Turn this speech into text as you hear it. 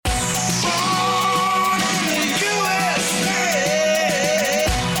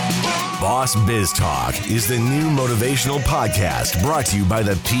Boss Biz Talk is the new motivational podcast brought to you by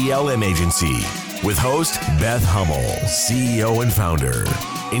the PLM Agency with host Beth Hummel, CEO and founder.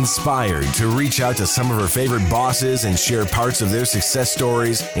 Inspired to reach out to some of her favorite bosses and share parts of their success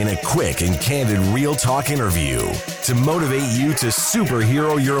stories in a quick and candid real talk interview to motivate you to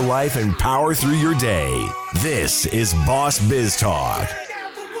superhero your life and power through your day. This is Boss Biz Talk.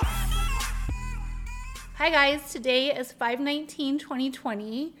 Hi guys, today is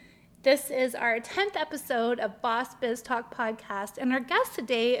 5/19/2020. This is our 10th episode of Boss Biz Talk podcast, and our guest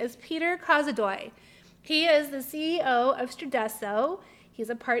today is Peter Kozodoy. He is the CEO of Stradesso. He's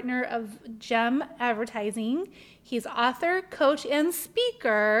a partner of GEM Advertising. He's author, coach, and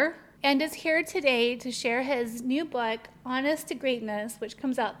speaker, and is here today to share his new book, Honest to Greatness, which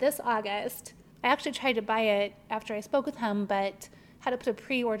comes out this August. I actually tried to buy it after I spoke with him, but had to put a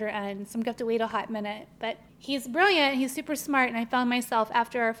pre-order in, so I'm going to have to wait a hot minute. But he's brilliant, he's super smart, and I found myself,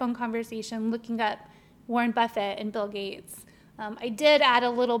 after our phone conversation, looking up Warren Buffett and Bill Gates. I did add a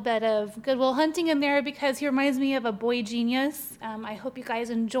little bit of Good Will Hunting in there because he reminds me of a boy genius. I hope you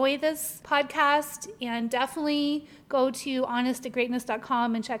guys enjoy this podcast, and definitely go to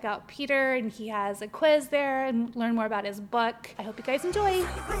honesttogreatness.com and check out Peter, and he has a quiz there, and learn more about his book. I hope you guys enjoy.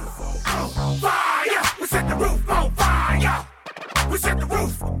 On fire! We set the roof on fire! We set the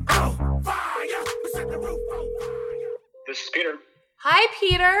roof on fire! We set the roof on fire! This is Peter. Hi,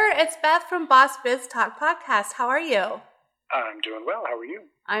 Peter. It's Beth from Boss Biz Talk Podcast. How are you? I'm doing well. How are you?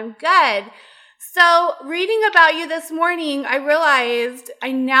 I'm good. So, reading about you this morning, I realized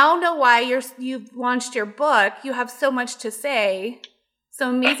I now know why you've launched your book. You have so much to say. So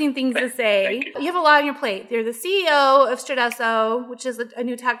amazing things to say. You have a lot on your plate. You're the CEO of Stradesso, which is a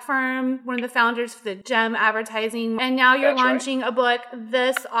new tech firm, one of the founders for the GEM Advertising. And now you're launching a book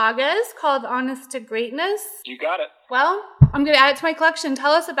this August called Honest to Greatness. You got it. Well, I'm going to add it to my collection.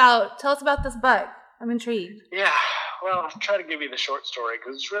 Tell us about this book. I'm intrigued. Yeah, well, I'll try to give you the short story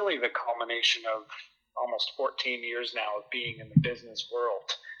because it's really the culmination of almost 14 years now of being in the business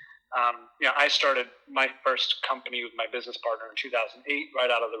world. I started my first company with my business partner in 2008, right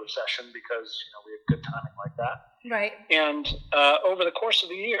out of the recession, because we had good timing like that. Right. And over the course of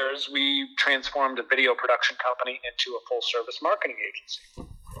the years, we transformed a video production company into a full-service marketing agency.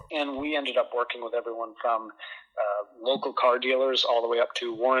 And we ended up working with everyone from local car dealers all the way up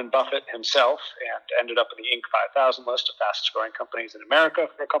to Warren Buffett himself, and ended up in the Inc. 5000 list of fastest-growing companies in America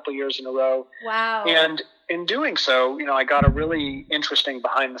for a couple of years in a row. Wow. And in doing so, I got a really interesting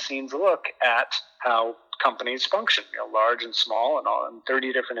behind-the-scenes look at how companies function, large and small, and all in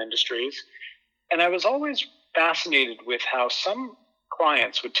 30 different industries. And I was always fascinated with how some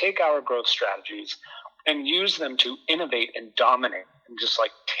clients would take our growth strategies and use them to innovate and dominate and just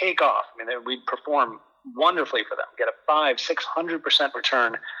take off. We'd perform wonderfully for them, get a 500-600%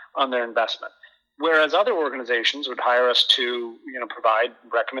 return on their investment. Whereas other organizations would hire us to, provide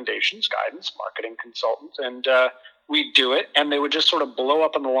recommendations, guidance, marketing consultants, and we'd do it, and they would just sort of blow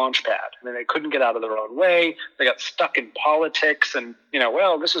up on the launch pad. They couldn't get out of their own way. They got stuck in politics, and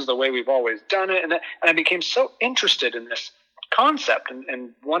this is the way we've always done it. And I became so interested in this concept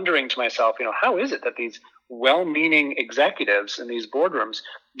and wondering to myself, how is it that these well-meaning executives in these boardrooms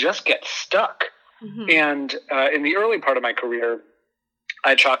just get stuck? Mm-hmm. And in the early part of my career,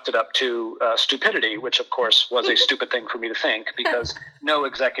 I chalked it up to stupidity, which of course was a stupid thing for me to think, because no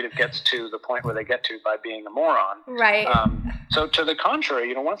executive gets to the point where they get to by being a moron. Right. So to the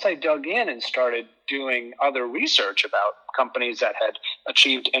contrary, once I dug in and started doing other research about companies that had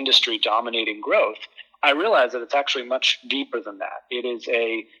achieved industry dominating growth, I realized that it's actually much deeper than that. It is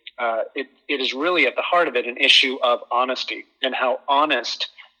it is really at the heart of it an issue of honesty, and how honest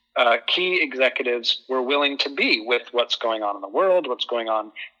key executives were willing to be with what's going on in the world, what's going on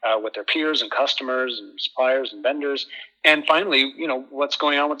with their peers and customers and suppliers and vendors, and finally, what's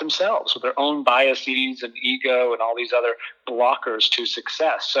going on with themselves, with their own biases and ego and all these other blockers to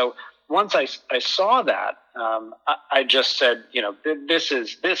success. So once I saw that, I just said, this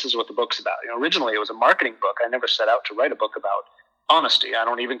is what the book's about. Originally it was a marketing book. I never set out to write a book about honesty. I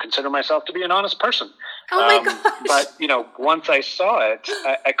don't even consider myself to be an honest person. Oh my gosh. But, once I saw it,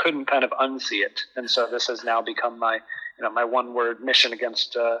 I couldn't kind of unsee it. And so this has now become my one-word mission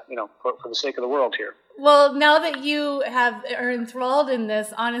against, for the sake of the world here. Well, now that you are enthralled in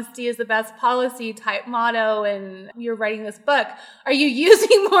this honesty is the best policy type motto, and you're writing this book, are you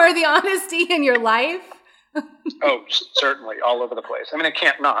using more of the honesty in your life? Oh, certainly, all over the place. I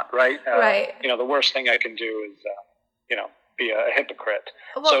can't not, right? Right. The worst thing I can do is, be a hypocrite.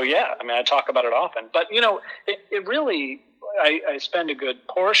 Well, so yeah, I talk about it often, but it really, I spend a good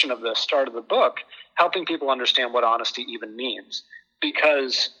portion of the start of the book helping people understand what honesty even means.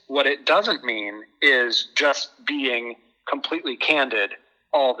 because what it doesn't mean is just being completely candid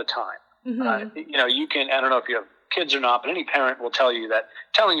all the time. Mm-hmm. You can, I don't know if you have kids or not, but any parent will tell you that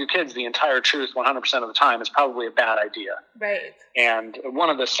telling your kids the entire truth 100% of the time is probably a bad idea. Right. And one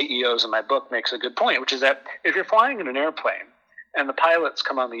of the CEOs in my book makes a good point, which is that if you're flying in an airplane and the pilots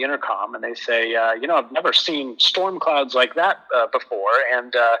come on the intercom and they say, I've never seen storm clouds like that before,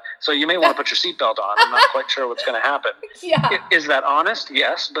 and so you may want to put your seatbelt on. I'm not quite sure what's going to happen. Yeah. Is that honest?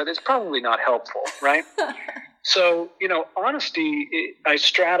 Yes, but it's probably not helpful, right? So, honesty, I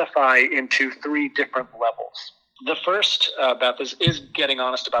stratify into 3 different levels. The first about this is getting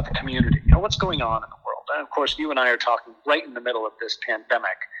honest about the community. What's going on in the world? And of course, you and I are talking right in the middle of this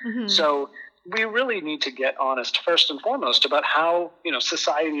pandemic. Mm-hmm. So we really need to get honest first and foremost about how,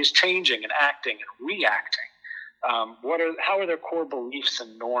 society is changing and acting and reacting. How are their core beliefs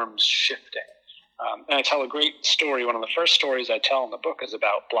and norms shifting? And I tell a great story. One of the first stories I tell in the book is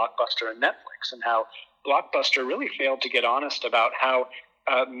about Blockbuster and Netflix, and how Blockbuster really failed to get honest about how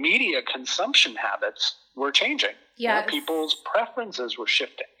media consumption habits were changing. Yes. People's preferences were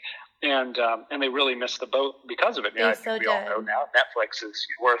shifting. And they really missed the boat because of it. I think we all know now Netflix is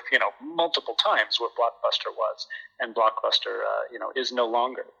worth, multiple times what Blockbuster was, and Blockbuster, is no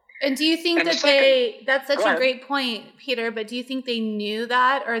longer. And do you think that's such a great point, Peter, but do you think they knew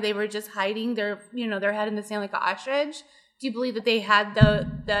that, or they were just hiding their head in the sand like an ostrich? Do you believe that they had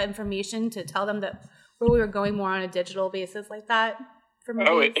the information to tell them that where we were going more on a digital basis like that?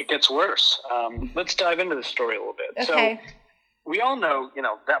 It gets worse. Let's dive into the story a little bit. Okay. So we all know,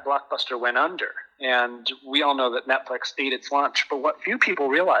 that Blockbuster went under, and we all know that Netflix ate its lunch. But what few people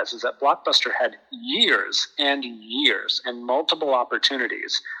realize is that Blockbuster had years and years and multiple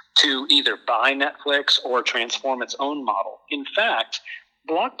opportunities to either buy Netflix or transform its own model. In fact,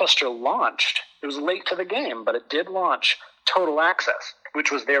 Blockbuster launched, it was late to the game, but it did launch Total Access,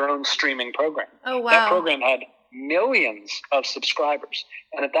 which was their own streaming program. Oh, wow. That program had millions of subscribers.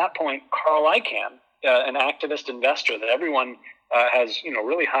 And at that point, Carl Icahn, an activist investor that everyone has,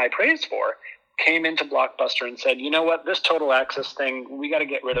 really high praise for, came into Blockbuster and said, you know what, this Total Access thing, we got to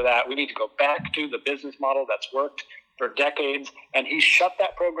get rid of that. We need to go back to the business model that's worked for decades. And he shut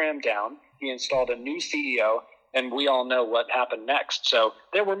that program down. He installed a new CEO, and we all know what happened next. So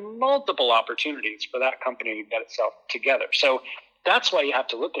there were multiple opportunities for that company to get itself together. So that's why you have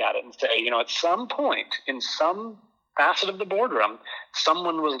to look at it and say, at some point in some facet of the boardroom,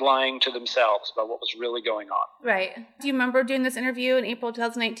 someone was lying to themselves about what was really going on. Right. Do you remember doing this interview in April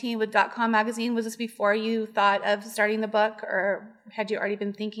 2019 with .com magazine? Was this before you thought of starting the book, or had you already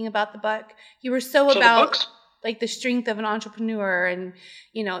been thinking about the book? You were about like the strength of an entrepreneur and,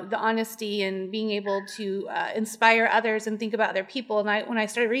 the honesty and being able to inspire others and think about other people. And when I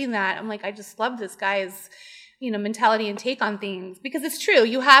started reading that, I'm like, I just love this guy's mentality and take on things, because it's true.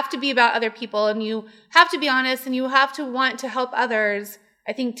 You have to be about other people, and you have to be honest, and you have to want to help others,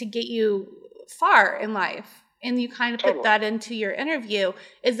 I think, to get you far in life. And you kind of put that into your interview.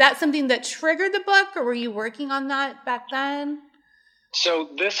 Is that something that triggered the book, or were you working on that back then? So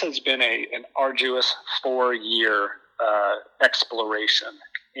this has been an arduous 4-year exploration.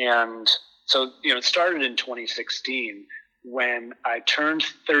 And so, it started in 2016 when I turned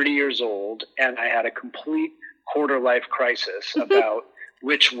 30 years old, and I had a complete quarter-life crisis about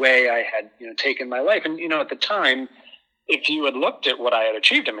which way I had, taken my life. And, at the time, if you had looked at what I had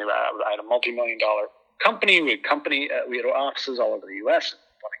achieved, I had a multi-million-dollar company. We had offices all over the U.S.,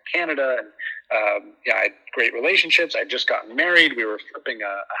 one in Canada, and I had great relationships. I'd just gotten married. We were flipping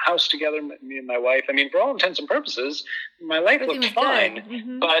a house together, me and my wife. For all intents and purposes, my life looked fine.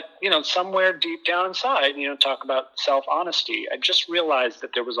 Mm-hmm. But, somewhere deep down inside, talk about self-honesty, I just realized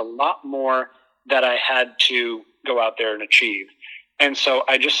that there was a lot more that I had to go out there and achieve. And so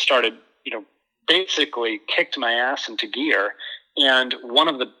I just started, basically kicked my ass into gear. And one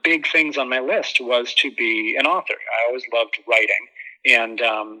of the big things on my list was to be an author. I always loved writing.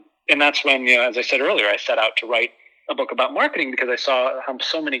 And that's when, as I said earlier, I set out to write a book about marketing, because I saw how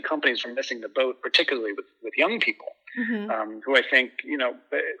so many companies were missing the boat, particularly with young people, mm-hmm. Who I think,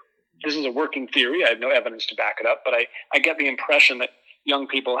 this is a working theory. I have no evidence to back it up, but I get the impression that young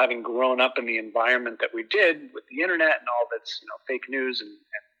people, having grown up in the environment that we did with the internet and all that's, fake news and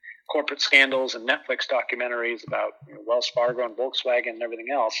corporate scandals and Netflix documentaries about Wells Fargo and Volkswagen and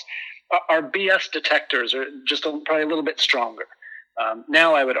everything else, our BS detectors are just probably a little bit stronger.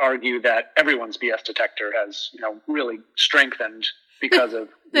 Now I would argue that everyone's BS detector has, really strengthened because of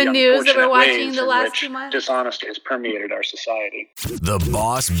the news that we're watching the last 2 months. Dishonesty has permeated our society. The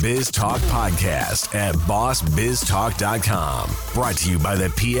Boss Biz Talk podcast at bossbiztalk.com. Brought to you by the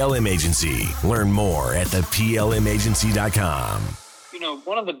PLM Agency. Learn more at theplmagency.com.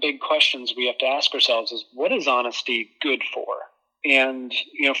 one of the big questions we have to ask ourselves is, what is honesty good for? And,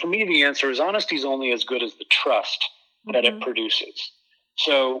 for me, the answer is honesty is only as good as the trust that it produces.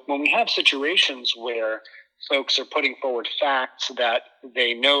 So when we have situations where folks are putting forward facts that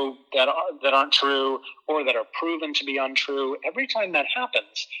they know that aren't true or that are proven to be untrue, every time that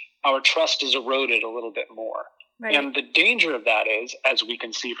happens, our trust is eroded a little bit more. Right. And the danger of that is, as we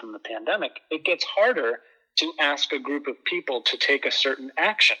can see from the pandemic, it gets harder to ask a group of people to take a certain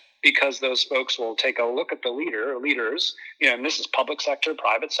action, because those folks will take a look at the leader or leaders, and this is public sector,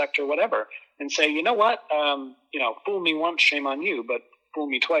 private sector, whatever, and say, you know what, fool me once, shame on you, but fool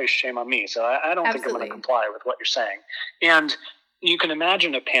me twice, shame on me. So I don't think I'm going to comply with what you're saying. And you can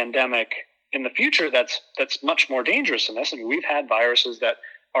imagine a pandemic in the future that's much more dangerous than this. I mean, we've had viruses that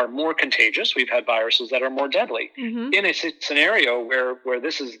are more contagious. We've had viruses that are more deadly. In a scenario where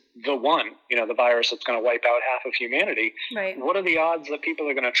this is the one, the virus that's going to wipe out half of humanity, right. What are the odds that people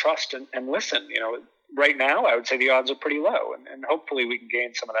are going to trust and listen? Right now, I would say the odds are pretty low, and hopefully we can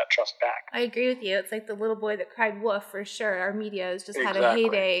gain some of that trust back. I agree with you. It's like the little boy that cried wolf, for sure. Our media has just had a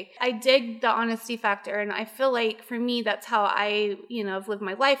heyday. I dig the honesty factor, and I feel like for me, that's how I, have lived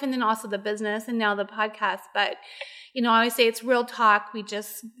my life, and then also the business and now the podcast. But I always say it's real talk. We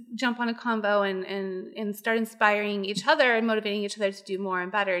just jump on a convo and start inspiring each other and motivating each other to do more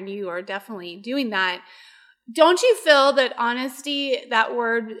and better. And you are definitely doing that. Don't you feel that honesty, that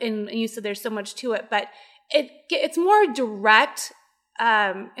word, and you said there's so much to it, but it's more direct,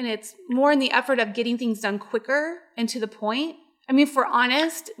 and it's more in the effort of getting things done quicker and to the point? I mean, if we're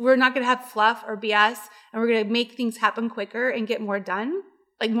honest, we're not going to have fluff or BS, and we're going to make things happen quicker and get more done,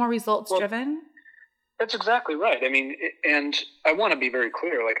 like more results driven. That's exactly right. I mean, and I want to be very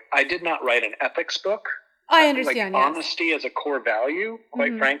clear. Like, I did not write an ethics book. I understand, yes. Honesty as a core value,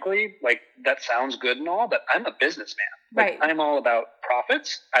 quite frankly, that sounds good and all, but I'm a businessman. Right. I'm all about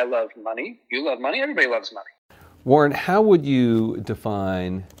profits. I love money. You love money. Everybody loves money. Warren, how would you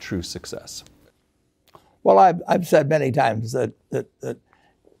define true success? Well, I've said many times that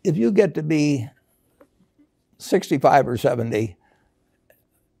if you get to be 65 or 70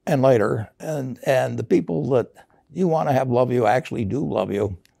 and later, and the people that you want to have love you actually do love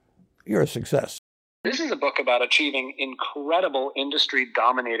you, you're a success. This is a book about achieving incredible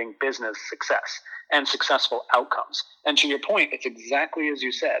industry-dominating business success and successful outcomes. And to your point, it's exactly as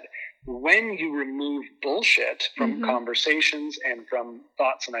you said. When you remove bullshit from conversations and from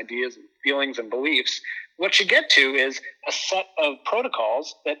thoughts and ideas and feelings and beliefs, what you get to is a set of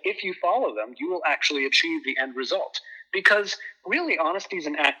protocols that if you follow them, you will actually achieve the end result. Because really, honesty is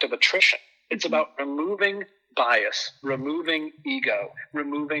an act of attrition. It's about removing bias, removing ego,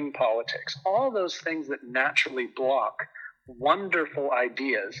 removing politics, all those things that naturally block wonderful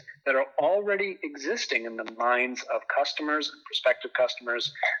ideas that are already existing in the minds of customers and prospective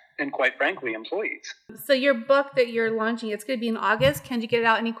customers and, quite frankly, employees. So your book that you're launching, it's going to be in August. Can you get it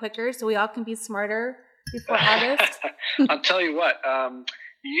out any quicker so we all can be smarter before August? I'll tell you what,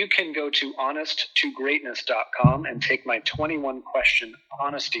 you can go to honesttogreatness.com and take my 21-question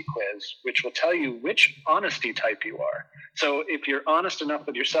honesty quiz, which will tell you which honesty type you are. So if you're honest enough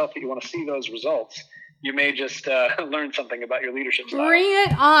with yourself that you want to see those results, you may just learn something about your leadership style. Bring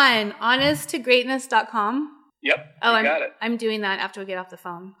it on. Honesttogreatness.com. Yep, got it. I'm doing that after we get off the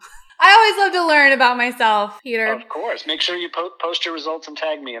phone. I always love to learn about myself, Peter. Of course. Make sure you post your results and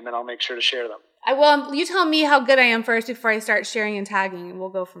tag me, and then I'll make sure to share them. Well, you tell me how good I am first before I start sharing and tagging, and we'll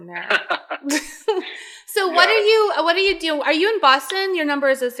go from there. So what are you doing? Are you in Boston? Your number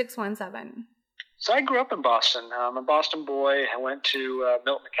is a 617. So I grew up in Boston. I'm a Boston boy. I went to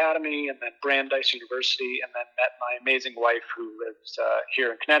Milton Academy and then Brandeis University, and then met my amazing wife who lives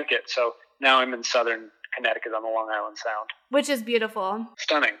here in Connecticut. So now I'm in southern Connecticut on the Long Island Sound. Which is beautiful.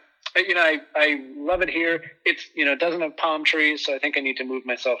 Stunning. I love it here. It's, it doesn't have palm trees, so I think I need to move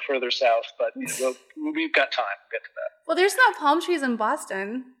myself further south, but we've got time to get to that. Well, there's not palm trees in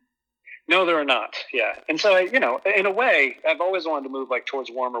Boston. No, there are not. Yeah. And so, in a way, I've always wanted to move towards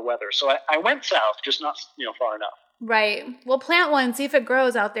warmer weather. So I went south, just not, far enough. Right. Well, plant one, see if it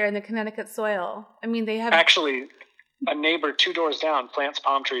grows out there in the Connecticut soil. I mean, they have... Actually, a neighbor 2 doors down plants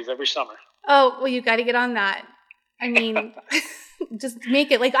palm trees every summer. Oh, well, you got to get on that. I mean... Just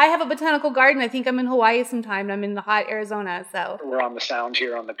make it. I have a botanical garden. I think I'm in Hawaii sometime. I'm in the hot Arizona. So we're on the Sound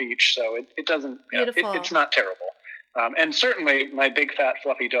here on the beach. So it doesn't, it's not terrible. And certainly my big fat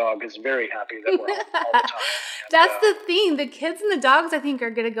fluffy dog is very happy that we're all the time. That's the thing. The kids and the dogs, I think, are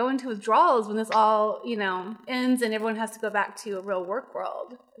going to go into withdrawals when this all, ends and everyone has to go back to a real work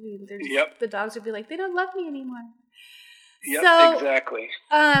world. I mean, the dogs would be like, they don't love me anymore. Yep, So, exactly.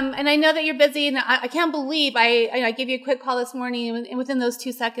 And I know that you're busy, and I can't believe I gave you a quick call this morning, and within those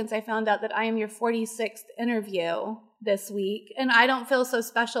 2 seconds, I found out that I am your 46th interview this week, and I don't feel so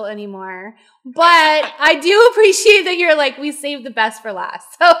special anymore. But I do appreciate that you're like, we saved the best for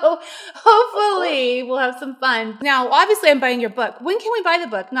last. So hopefully we'll have some fun. Now, obviously, I'm buying your book. When can we buy the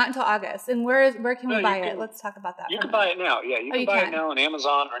book? Not until August. And where can we buy it? Let's talk about that. You can buy it now. Yeah, you can buy it now on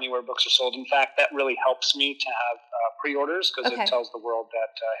Amazon or anywhere books are sold. In fact, that really helps me to have pre-orders because it tells the world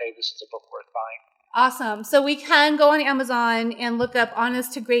that, hey, this is a book worth buying. Awesome. So we can go on Amazon and look up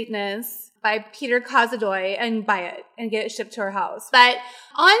Honest to Greatness by Peter Kozodoy and buy it and get it shipped to our house. But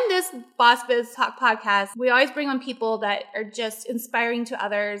on this Boss Biz Talk podcast, we always bring on people that are just inspiring to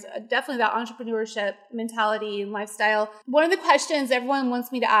others, definitely that entrepreneurship mentality and lifestyle. One of the questions everyone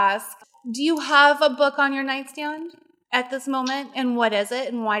wants me to ask, do you have a book on your nightstand at this moment? And what is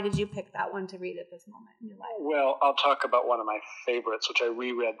it? And why did you pick that one to read at this moment in your life? Well, I'll talk about one of my favorites, which I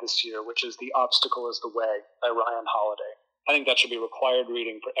reread this year, which is The Obstacle is the Way by Ryan Holiday. I think that should be required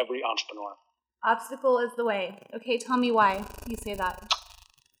reading for every entrepreneur. Obstacle is the way. Okay, tell me why you say that.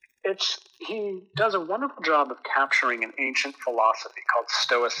 He does a wonderful job of capturing an ancient philosophy called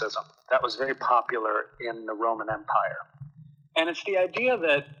Stoicism that was very popular in the Roman Empire. And it's the idea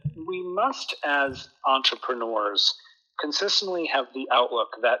that we must, as entrepreneurs, consistently have the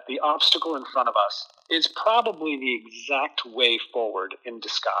outlook that the obstacle in front of us is probably the exact way forward in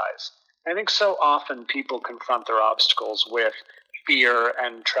disguise. I think so often people confront their obstacles with fear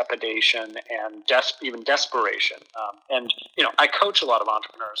and trepidation and even desperation. And I coach a lot of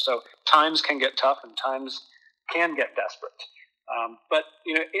entrepreneurs, so times can get tough and times can get desperate. But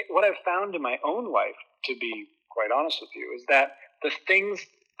what I've found in my own life, to be quite honest with you, is that the things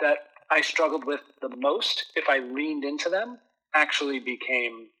that I struggled with the most, if I leaned into them, actually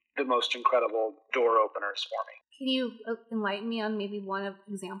became the most incredible door openers for me. Can you enlighten me on maybe one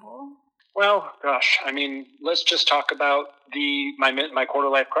example? Well, gosh, let's just talk about my quarter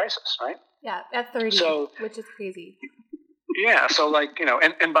life crisis, right? Yeah, at 30, which is crazy. Yeah, so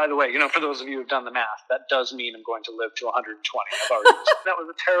and by the way, for those of you who've done the math, that does mean I'm going to live to 120. That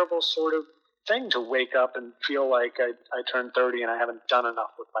was a terrible sort of thing to wake up and feel like I turned 30 and I haven't done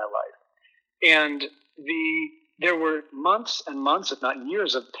enough with my life. And there were months and months, if not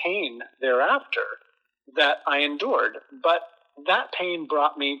years, of pain thereafter that I endured, but that pain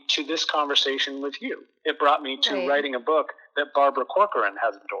brought me to this conversation with you. It brought me to writing a book that Barbara Corcoran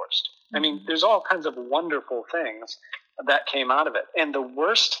has endorsed. Mm-hmm. There's all kinds of wonderful things that came out of it. And the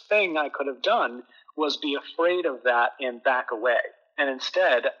worst thing I could have done was be afraid of that and back away. And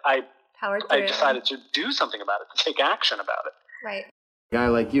instead, I decided to do something about it, to take action about it. Right. A guy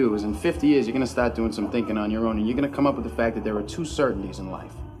like you is in 50 years, you're going to start doing some thinking on your own, and you're going to come up with the fact that there are two certainties in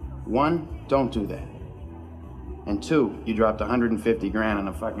life. One, don't do that. And two, you dropped $150 grand on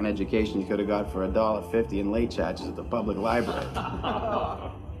a fucking education you could have got for $1.50 in late charges at the public library.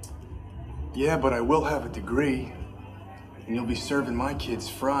 Yeah, but I will have a degree. And you'll be serving my kids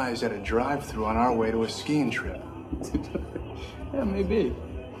fries at a drive-thru on our way to a skiing trip. Yeah, maybe.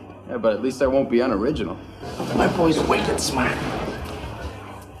 Yeah, but at least I won't be unoriginal. My boy's wicked smart.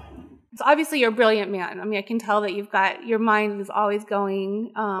 So obviously you're a brilliant man. I can tell that your mind is always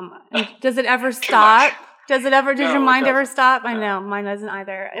going. Does it ever stop? Does your mind ever stop? I know, mine doesn't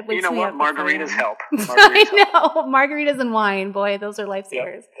either. It wakes me up. Margaritas help. I know. Margaritas and wine, boy, those are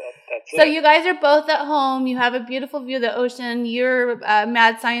lifesavers. Yep, so you guys are both at home. You have a beautiful view of the ocean. You're a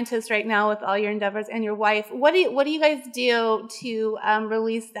mad scientist right now with all your endeavors, and your wife. What do you guys do to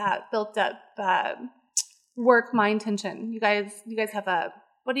release that built up work mind tension? You guys have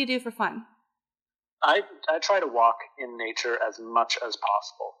what do you do for fun? I try to walk in nature as much as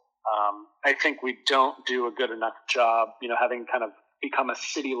possible. I think we don't do a good enough job, having kind of become a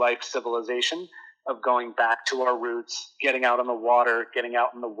city life civilization, of going back to our roots, getting out on the water, getting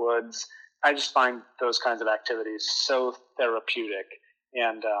out in the woods. I just find those kinds of activities so therapeutic.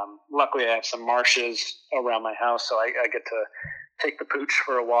 And luckily I have some marshes around my house, so I get to take the pooch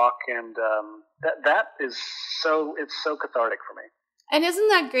for a walk, and it's so cathartic for me. And isn't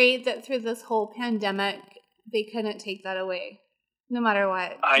that great that through this whole pandemic, they couldn't take that away? No matter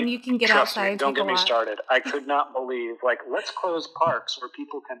what. And you can get outside. Don't get me started. I could not believe, let's close parks where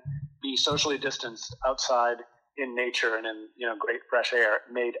people can be socially distanced outside in nature and in, great fresh air.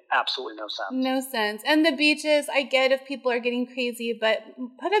 It made absolutely no sense. No sense. And the beaches, I get if people are getting crazy, but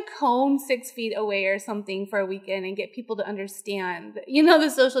put a cone 6 feet away or something for a weekend and get people to understand, the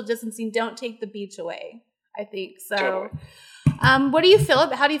social distancing. Don't take the beach away, I think. So. Totally. What do you feel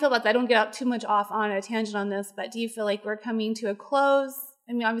about? How do you feel about that? I don't get out too much off on a tangent on this, but do you feel like we're coming to a close?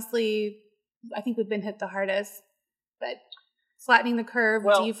 Obviously, I think we've been hit the hardest, But flattening the curve,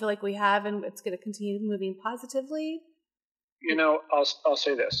 Well, do you feel like we have, and it's going to continue moving positively? I'll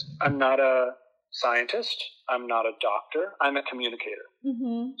say this. I'm not a scientist. I'm not a doctor. I'm a communicator.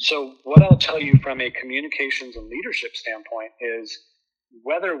 Mm-hmm. So what I'll tell you from a communications and leadership standpoint is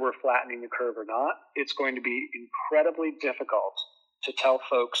whether we're flattening the curve or not, it's going to be incredibly difficult to tell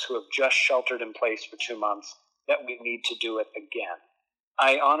folks who have just sheltered in place for 2 months that we need to do it again.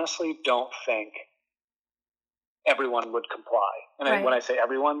 I honestly don't think everyone would comply. And Right. when I say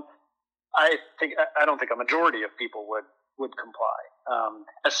everyone, I don't think a majority of people would comply.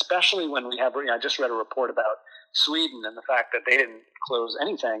 Especially when we have, I just read a report about Sweden and the fact that they didn't close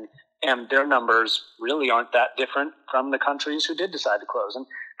anything, and their numbers really aren't that different from the countries who did decide to close. And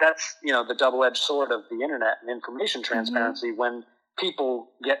that's, the double-edged sword of the internet and information transparency. Mm-hmm. When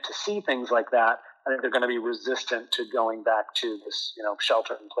people get to see things like that, I think they're going to be resistant to going back to this,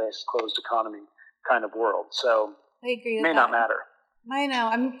 shelter-in-place, closed economy kind of world. So I agree with may that. not matter. I know.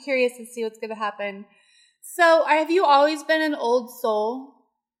 I'm curious to see what's going to happen. So have you always been an old soul?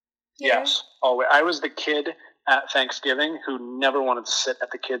 Here? Yes. Always. I was the kid at Thanksgiving who never wanted to sit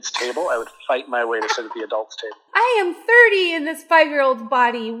at the kids' table. I would fight my way to sit at the adults' table. I am 30 in this 5-year-old's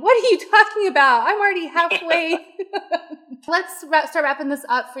body. What are you talking about? I'm already halfway. Let's start wrapping this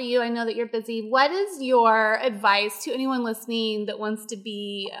up for you. I know that you're busy. What is your advice to anyone listening that wants to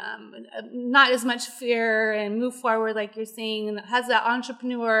be not as much fear and move forward like you're saying, and has that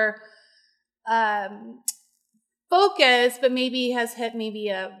entrepreneur focus, but maybe has hit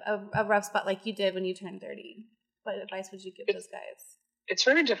a rough spot like you did when you turned 30? What advice would you give those guys? It's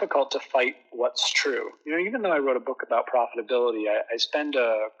very difficult to fight what's true. Even though I wrote a book about profitability, I spend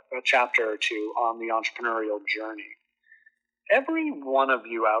a chapter or two on the entrepreneurial journey. Every one of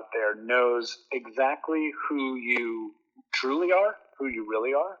you out there knows exactly who you truly are, who you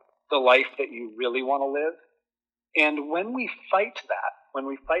really are, the life that you really want to live. And when we fight that, when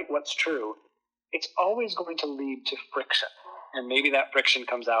we fight what's true, it's always going to lead to friction. And maybe that friction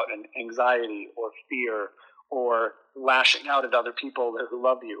comes out in anxiety or fear or lashing out at other people who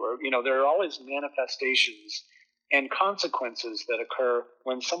love you. Or, there are always manifestations and consequences that occur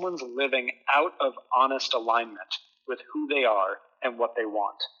when someone's living out of honest alignment with who they are and what they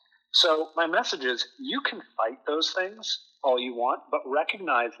want. So my message is, you can fight those things all you want, but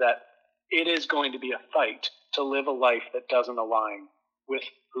recognize that it is going to be a fight to live a life that doesn't align with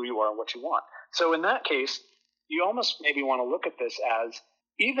who you are and what you want. So in that case, you almost maybe want to look at this as,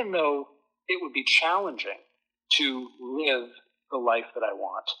 even though it would be challenging to live the life that I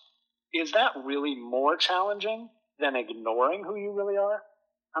want, is that really more challenging than ignoring who you really are?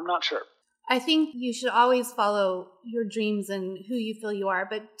 I'm not sure. I think you should always follow your dreams and who you feel you are,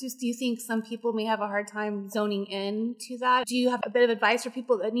 but do you think some people may have a hard time zoning in to that? Do you have a bit of advice for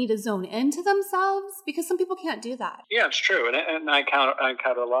people that need to zone into themselves? Because some people can't do that. Yeah, it's true. And I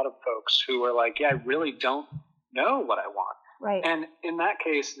encounter a lot of folks who are like, I really don't know what I want. Right. And in that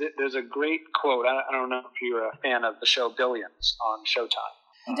case, there's a great quote. I don't know if you're a fan of the show Billions on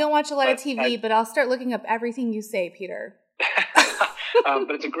Showtime. I don't watch a lot of TV, but I'll start looking up everything you say, Peter.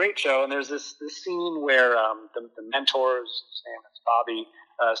 But it's a great show, and there's this scene where the mentor, his name is Bobby,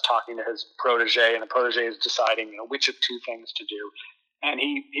 is talking to his protege, and the protege is deciding which of two things to do, and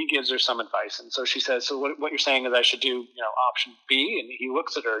he gives her some advice, and so she says, so what you're saying is I should do option B, and he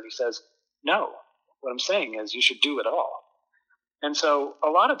looks at her and he says, no, what I'm saying is you should do it all. And so a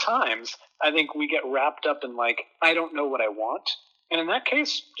lot of times I think we get wrapped up in I don't know what I want. And in that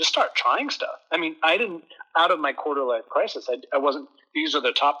case, just start trying stuff. I mean, I didn't, out of my quarter life crisis, I wasn't, these are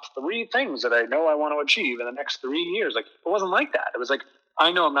the top 3 things that I know I want to achieve in the next 3 years. It wasn't like that. It was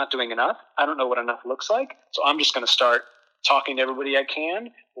I know I'm not doing enough. I don't know what enough looks like. So I'm just going to start talking to everybody I can,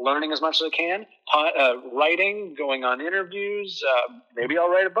 learning as much as I can, writing, going on interviews. Maybe I'll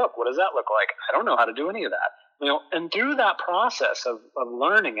write a book. What does that look like? I don't know how to do any of that. And through that process of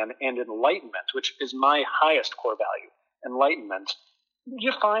learning and enlightenment, which is my highest core value, enlightenment,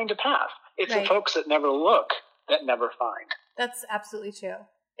 you find a path. It's right. The folks that never look that never find. That's absolutely true.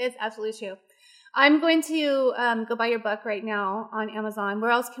 It's absolutely true. I'm going to go buy your book right now on Amazon.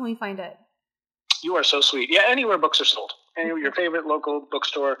 Where else can we find it? You are so sweet. Yeah, anywhere books are sold. Anywhere, your favorite local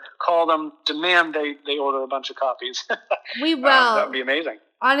bookstore, call them, demand they order a bunch of copies. We will. That would be amazing.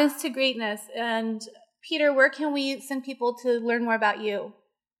 Honest to Greatness. And Peter, where can we send people to learn more about you?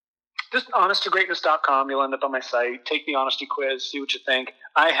 Just honesttogreatness.com. You'll end up on my site. Take the honesty quiz. See what you think.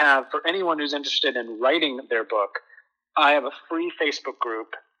 I have, for anyone who's interested in writing their book, I have a free Facebook group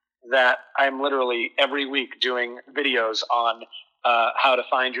that I'm literally every week doing videos on how to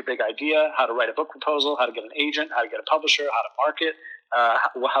find your big idea, how to write a book proposal, how to get an agent, how to get a publisher, how to market.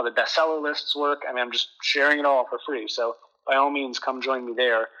 how the bestseller lists work. I mean, I'm just sharing it all for free. So by all means, come join me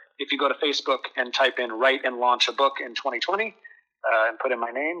there. If you go to Facebook and type in "Write and Launch a Book in 2020" and put in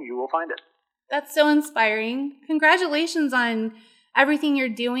my name, you will find it. That's so inspiring. Congratulations on everything you're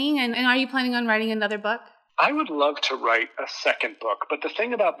doing. And are you planning on writing another book? I would love to write a second book, but the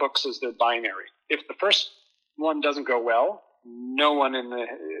thing about books is they're binary. If the first one doesn't go well, no one in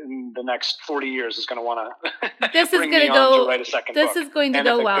the next 40 years is going to want to bring me on to write a second book. This is going to and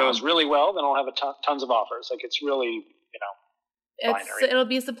go if well. If it goes really well, then I'll have tons of offers. Like, it's really, binary. It'll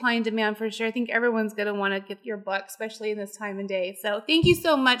be supply and demand for sure. I think everyone's going to want to get your book, especially in this time and day. So thank you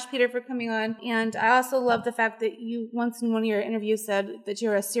so much, Peter, for coming on. And I also love the fact that you once in one of your interviews said that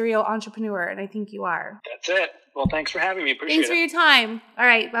you're a serial entrepreneur, and I think you are. That's it. Well, thanks for having me. Appreciate it. Thanks for your time. All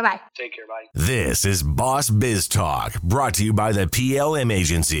right. Bye-bye. Take care. Bye. This is Boss Biz Talk, brought to you by the PLM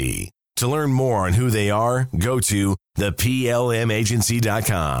Agency. To learn more on who they are, go to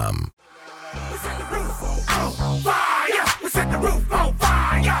theplmagency.com. We set the roof on fire. We set the roof on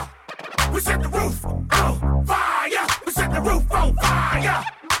fire. We set the roof on fire. We set the roof on fire.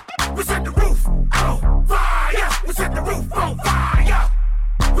 We set the roof on fire. We set the roof on fire.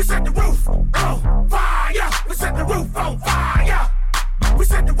 We set the roof on fire. We set the roof on fire. We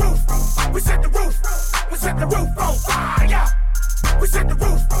set the roof. We set the roof. We set the roof on fire. We set the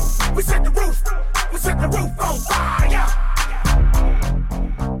roof. We set the roof. We set the roof on fire.